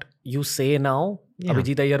what you say now,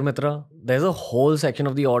 Abhijit Iyer-Mitra, there's a whole section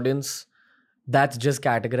of the audience that's just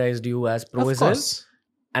categorized you as pro-Israel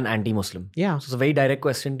and anti-Muslim. Yeah. So it's a very direct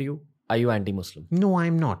question to you. Are you anti-Muslim? No,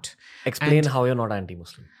 I'm not. Explain how you're not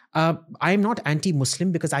anti-Muslim. I'm not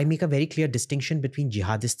anti-Muslim because I make a very clear distinction between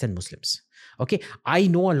jihadists and Muslims. Okay, I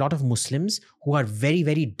know a lot of Muslims who are very,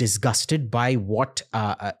 very disgusted by what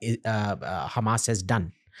Hamas has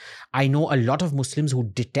done. I know a lot of Muslims who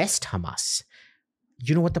detest Hamas.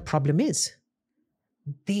 You know what the problem is?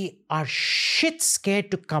 They are shit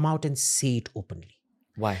scared to come out and say it openly.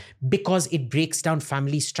 Why? Because it breaks down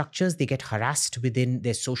family structures. They get harassed within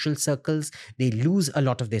their social circles. They lose a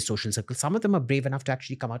lot of their social circles. Some of them are brave enough to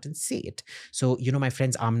actually come out and say it. So, my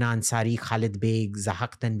friends Amna Ansari, Khalid Beg,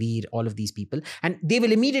 Zahak Tanveer, all of these people. And they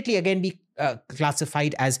will immediately again be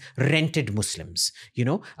classified as rented Muslims,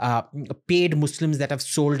 paid Muslims that have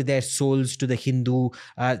sold their souls to the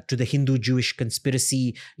Hindu-Jewish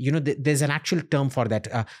conspiracy. There's an actual term for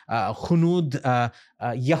that. Yahud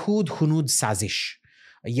Hunud Sazish.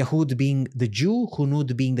 Yahud being the Jew,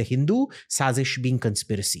 Hunud being the Hindu, Sazish being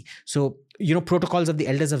conspiracy. So, protocols of the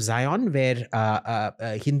Elders of Zion, where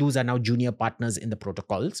Hindus are now junior partners in the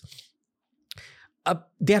protocols,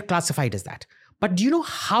 they are classified as that. But do you know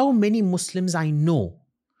how many Muslims I know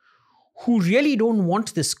who really don't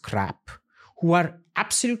want this crap, who are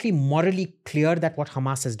absolutely morally clear that what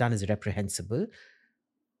Hamas has done is reprehensible,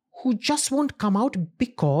 who just won't come out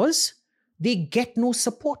because they get no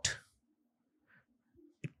support?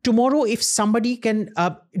 Tomorrow, if somebody can...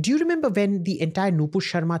 do you remember when the entire Nupur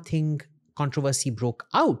Sharma thing controversy broke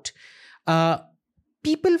out?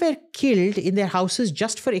 People were killed in their houses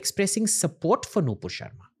just for expressing support for Nupur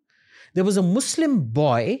Sharma. There was a Muslim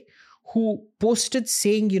boy who posted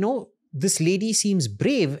saying, this lady seems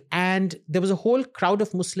brave. And there was a whole crowd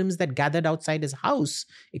of Muslims that gathered outside his house.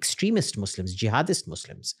 Extremist Muslims, jihadist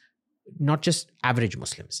Muslims, not just average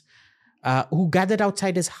Muslims. Who gathered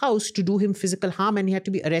outside his house to do him physical harm, and he had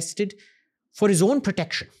to be arrested for his own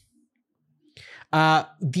protection.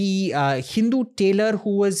 The Hindu tailor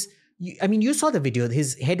who was, you saw the video,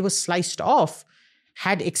 his head was sliced off,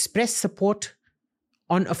 had expressed support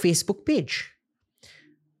on a Facebook page.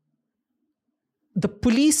 The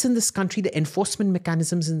police in this country, the enforcement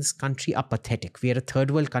mechanisms in this country are pathetic. We are a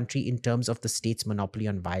third world country in terms of the state's monopoly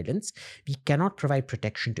on violence. We cannot provide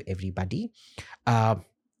protection to everybody.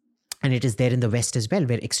 And it is there in the West as well,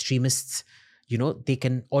 where extremists, they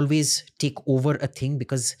can always take over a thing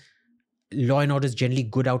because law and order is generally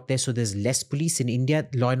good out there. So there's less police. In India,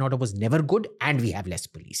 law and order was never good and we have less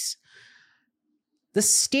police. The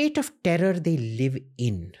state of terror they live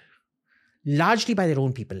in, largely by their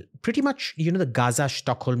own people, pretty much, the Gaza,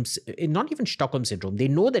 Stockholm, not even Stockholm syndrome. They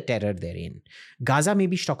know the terror they're in. Gaza may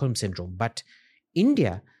be Stockholm syndrome, but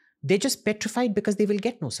India, they're just petrified because they will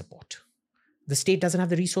get no support. The state doesn't have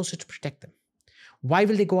the resources to protect them. Why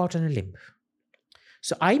will they go out on a limb?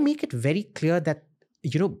 So I make it very clear that,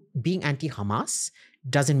 being anti-Hamas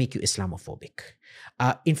doesn't make you Islamophobic.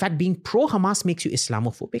 In fact, being pro-Hamas makes you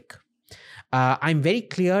Islamophobic. I'm very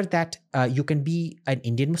clear that you can be an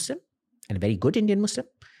Indian Muslim, and a very good Indian Muslim,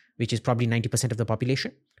 which is probably 90% of the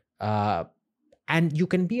population. And you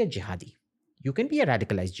can be a jihadi. You can be a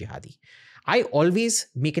radicalized jihadi. I always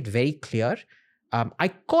make it very clear. I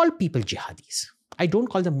call people jihadis. I don't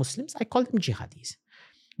call them Muslims. I call them jihadis,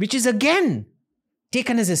 which is again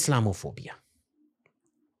taken as Islamophobia.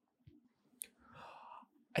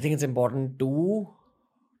 I think it's important to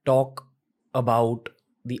talk about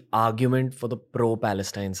the argument for the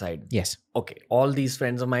pro-Palestine side. Yes. Okay. All these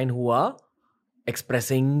friends of mine who are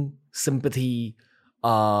expressing sympathy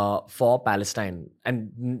for Palestine.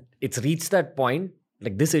 And it's reached that point,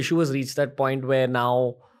 like this issue has reached that point where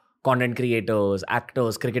now content creators,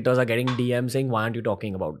 actors, cricketers are getting DMs saying, why aren't you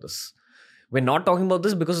talking about this? We're not talking about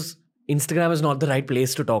this because Instagram is not the right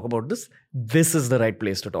place to talk about this. This is the right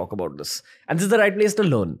place to talk about this. And this is the right place to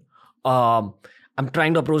learn. I'm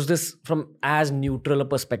trying to approach this from as neutral a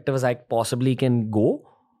perspective as I possibly can go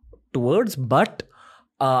towards. But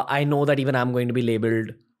I know that even I'm going to be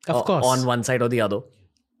labeled Of course. on one side or the other.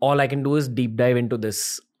 All I can do is deep dive into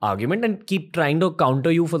this argument and keep trying to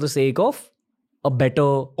counter you for the sake of a better...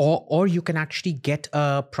 Or you can actually get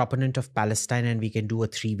a proponent of Palestine and we can do a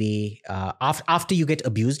three-way... after you get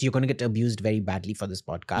abused, you're going to get abused very badly for this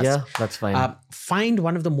podcast. Yeah, that's fine. Find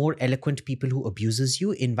one of the more eloquent people who abuses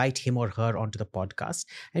you, invite him or her onto the podcast,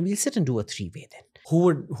 and we'll sit and do a three-way then.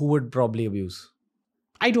 Who would probably abuse?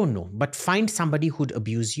 I don't know, but find somebody who'd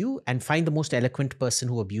abuse you and find the most eloquent person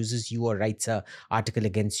who abuses you or writes an article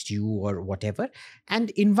against you or whatever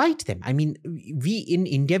and invite them. I mean, we in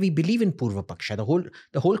India, we believe in Purva Paksha.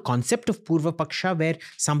 The whole concept of Purva Paksha, where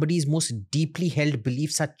somebody's most deeply held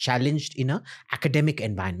beliefs are challenged in an academic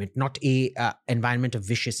environment, not a environment of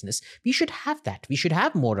viciousness. We should have that. We should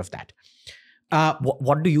have more of that.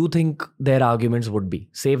 What do you think their arguments would be?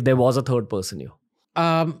 Say if there was a third person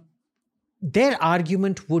here. Their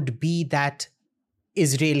argument would be that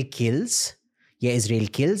Israel kills. Yeah, Israel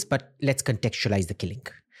kills, but let's contextualize the killing.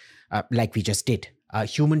 Like we just did.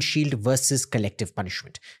 Human shield versus collective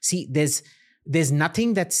punishment. See, there's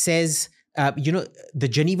nothing that says, the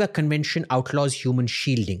Geneva Convention outlaws human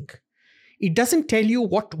shielding. It doesn't tell you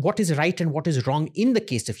what is right and what is wrong in the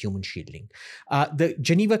case of human shielding. The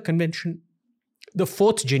Geneva Convention, the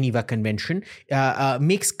Fourth Geneva Convention,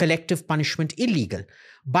 makes collective punishment illegal.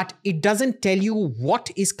 But it doesn't tell you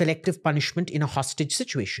what is collective punishment in a hostage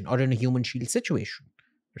situation or in a human shield situation,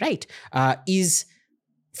 right? Is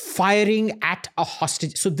firing at a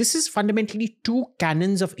hostage. So this is fundamentally two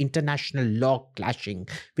canons of international law clashing,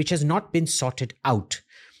 which has not been sorted out.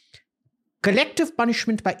 Collective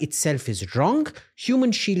punishment by itself is wrong.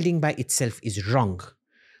 Human shielding by itself is wrong.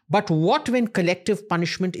 But what when collective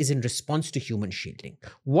punishment is in response to human shielding?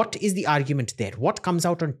 What is the argument there? What comes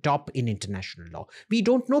out on top in international law? We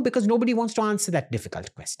don't know because nobody wants to answer that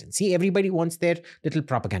difficult question. See, everybody wants their little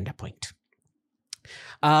propaganda point.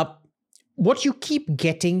 What you keep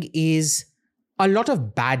getting is a lot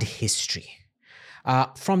of bad history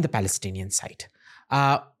from the Palestinian side.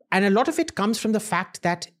 And a lot of it comes from the fact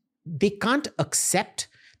that they can't accept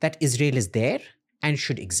that Israel is there and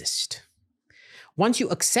should exist. Once you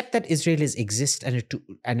accept that Israel exists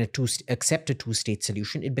and accept a two-state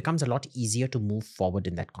solution, it becomes a lot easier to move forward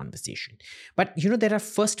in that conversation. But, there are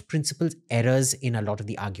first principles errors in a lot of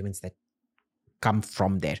the arguments that come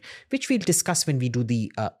from there, which we'll discuss when we do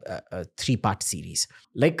the three-part series.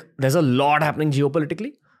 Like, there's a lot happening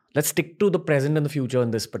geopolitically. Let's stick to the present and the future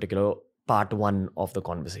in this particular part one of the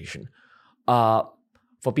conversation.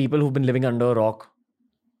 For people who've been living under a rock,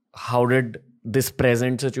 how did this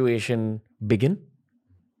present situation begin?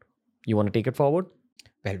 You want to take it forward?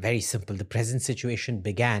 Well, very simple. The present situation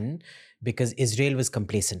began because Israel was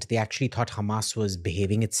complacent. They actually thought Hamas was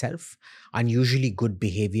behaving itself, unusually good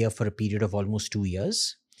behavior for a period of almost 2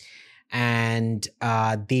 years. And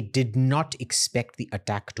they did not expect the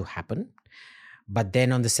attack to happen. But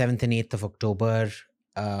then on the 7th and 8th of October,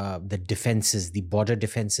 the border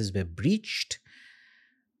defenses were breached.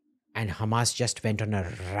 And Hamas just went on a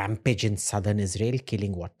rampage in southern Israel,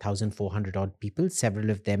 killing 1,400 odd people. Several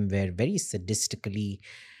of them were very sadistically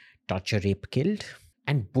torture, rape, killed,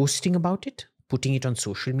 and boasting about it, putting it on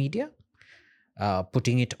social media,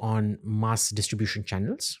 putting it on mass distribution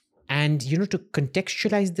channels. And, to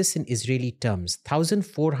contextualize this in Israeli terms,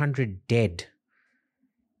 1,400 dead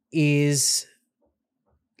is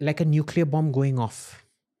like a nuclear bomb going off.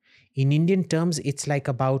 In Indian terms, it's like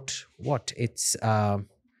about what? It's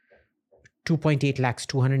 2.8 lakhs,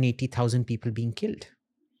 280,000 people being killed.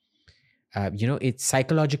 It's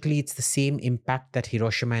psychologically, it's the same impact that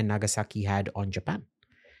Hiroshima and Nagasaki had on Japan.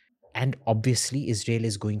 And obviously, Israel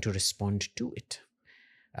is going to respond to it,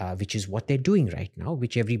 which is what they're doing right now,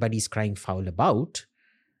 which everybody's crying foul about.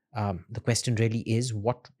 The question really is,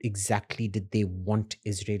 what exactly did they want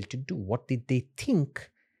Israel to do? What did they think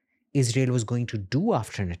Israel was going to do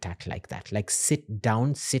after an attack like that? Like sit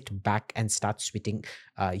down, sit back, and start singing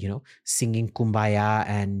Kumbaya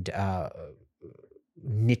and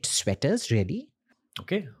knit sweaters, really?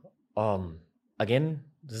 Okay. Again,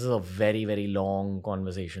 this is a very, very long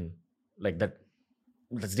conversation. Like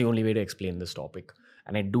that's the only way to explain this topic.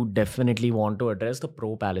 And I do definitely want to address the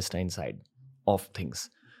pro-Palestine side of things.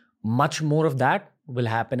 Much more of that will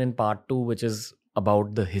happen in part 2, which is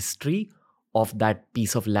about the history of that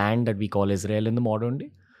piece of land that we call Israel in the modern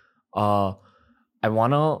day. I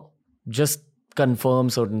want to just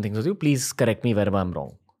confirm certain things with you. Please correct me wherever I'm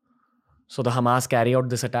wrong. So the Hamas carry out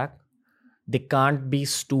this attack. They can't be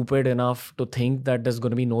stupid enough to think that there's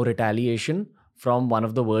going to be no retaliation from one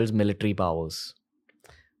of the world's military powers.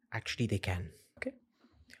 Actually, they can. Okay.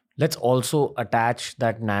 Let's also attach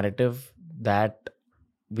that narrative that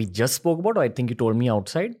we just spoke about, or I think you told me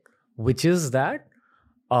outside, which is that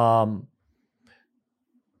whole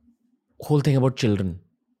thing about children,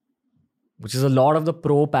 which is a lot of the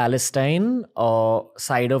pro-Palestine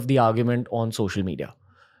side of the argument on social media,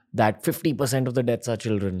 that 50% of the deaths are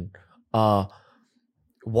children.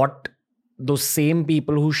 What those same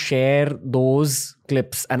people who share those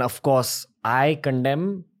clips, and of course, I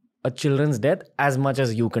condemn a children's death as much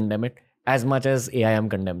as you condemn it, as much as AIM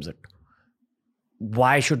condemns it.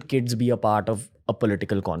 Why should kids be a part of a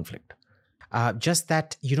political conflict? Just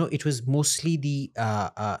that, it was mostly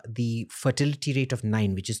the fertility rate of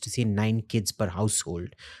 9, which is to say 9 kids per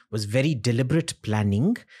household, was very deliberate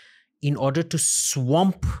planning in order to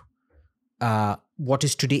swamp what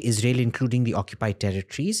is today Israel, including the occupied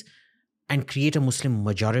territories, and create a Muslim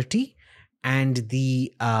majority. And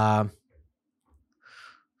the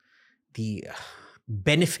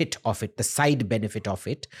benefit of it, the side benefit of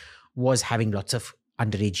it, was having lots of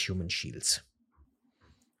underage human shields.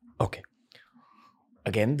 Okay.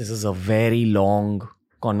 Again, this is a very long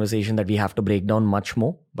conversation that we have to break down much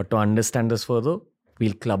more. But to understand this further,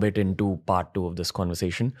 we'll club it into part 2 of this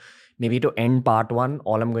conversation. Maybe to end part 1,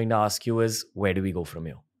 all I'm going to ask you is, where do we go from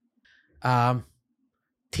here?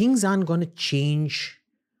 Things aren't going to change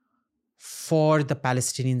for the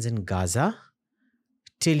Palestinians in Gaza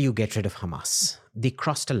till you get rid of Hamas. They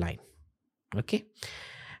crossed a line. Okay?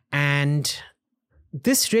 And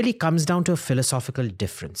this really comes down to a philosophical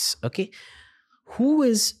difference. Okay? Who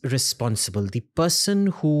is responsible? The person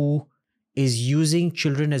who is using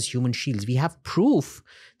children as human shields. We have proof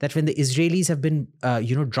that when the Israelis have been,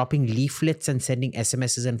 dropping leaflets and sending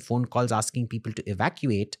SMSs and phone calls asking people to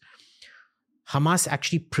evacuate, Hamas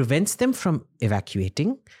actually prevents them from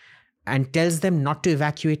evacuating and tells them not to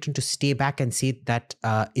evacuate and to stay back, and say that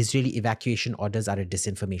Israeli evacuation orders are a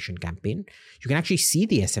disinformation campaign. You can actually see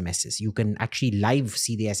the SMSs. You can actually live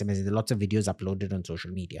see the SMSs. There are lots of videos uploaded on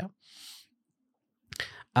social media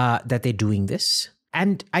that they're doing this.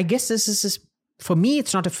 And I guess this is, for me,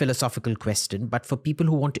 it's not a philosophical question, but for people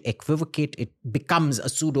who want to equivocate, it becomes a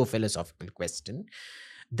pseudo-philosophical question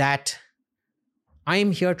that I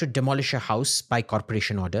am here to demolish a house by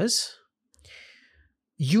corporation orders.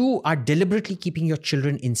 You are deliberately keeping your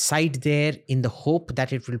children inside there in the hope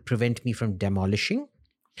that it will prevent me from demolishing.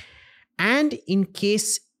 And in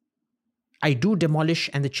case I do demolish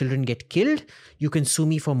and the children get killed, you can sue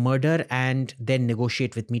me for murder and then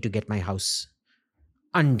negotiate with me to get my house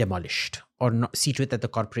undemolished, or not, see to it that the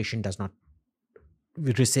corporation does not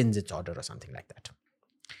rescinds its order or something like that.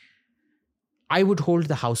 I would hold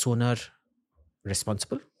the house owner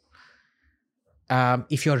responsible.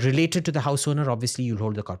 If you're related to the house owner, obviously you'll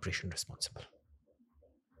hold the corporation responsible.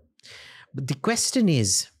 But the question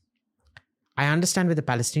is, I understand where the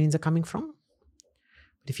Palestinians are coming from.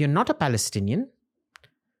 But if you're not a Palestinian,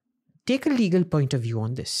 take a legal point of view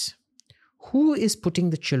on this. Who is putting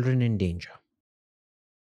the children in danger?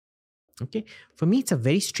 Okay, for me, it's a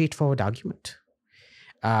very straightforward argument.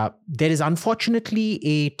 There is unfortunately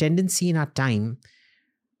a tendency in our time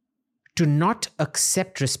to not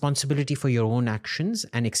accept responsibility for your own actions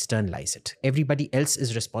and externalize it. Everybody else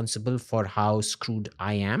is responsible for how screwed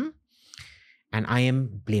I am, and I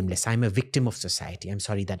am blameless. I'm a victim of society. I'm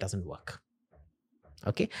sorry, that doesn't work.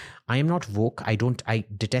 Okay, I am not woke. I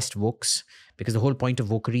detest wokes, because the whole point of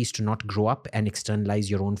wokery is to not grow up and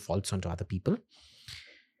externalize your own faults onto other people.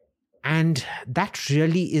 And that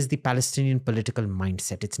really is the Palestinian political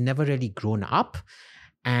mindset. It's never really grown up,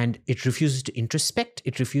 and it refuses to introspect.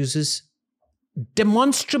 It refuses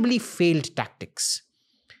demonstrably failed tactics.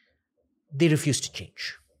 They refuse to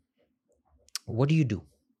change. What do you do?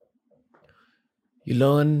 You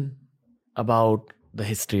learn about the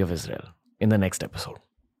history of Israel in the next episode.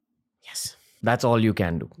 Yes. That's all you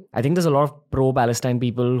can do. I think there's a lot of pro-Palestine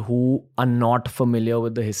people who are not familiar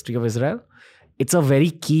with the history of Israel. It's a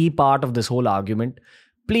very key part of this whole argument.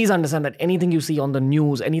 Please understand that anything you see on the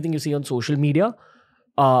news, anything you see on social media,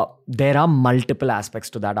 there are multiple aspects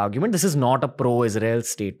to that argument. This is not a pro-Israel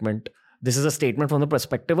statement. This is a statement from the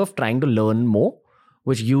perspective of trying to learn more,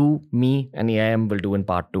 which you, me, and AIM will do in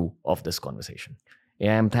part 2 of this conversation.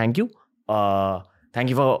 AIM, thank you. Thank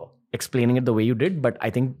you for explaining it the way you did. But I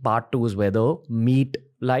think part 2 is where the meat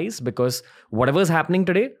lies, because whatever is happening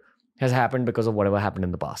today has happened because of whatever happened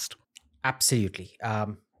in the past. Absolutely.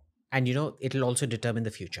 And, it'll also determine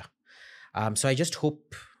the future. So I just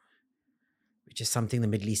hope, which is something the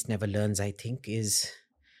Middle East never learns, I think, is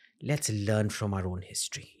let's learn from our own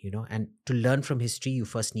history, and to learn from history, you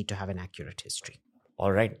first need to have an accurate history.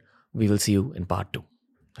 All right. We will see you in part 2.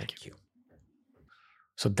 Thank you.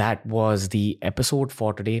 So that was the episode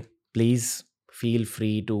for today. Please feel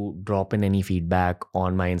free to drop in any feedback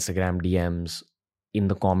on my Instagram DMs, in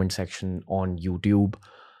the comment section on YouTube.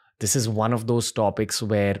 This is one of those topics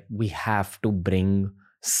where we have to bring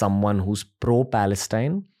someone who's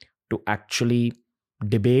pro-Palestine to actually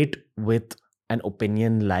debate with an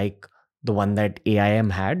opinion like the one that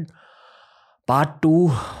AIM had. Part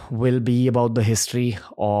 2 will be about the history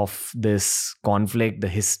of this conflict, the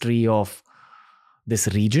history of this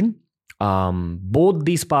region. Both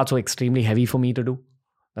these parts were extremely heavy for me to do.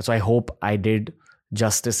 That's why I hope I did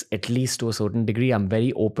justice, at least to a certain degree. I'm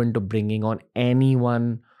very open to bringing on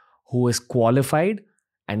anyone who is qualified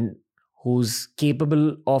and who's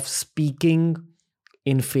capable of speaking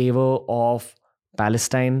in favor of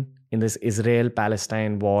Palestine in this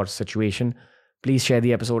Israel-Palestine war situation. Please share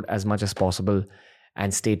the episode as much as possible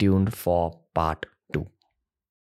and stay tuned for part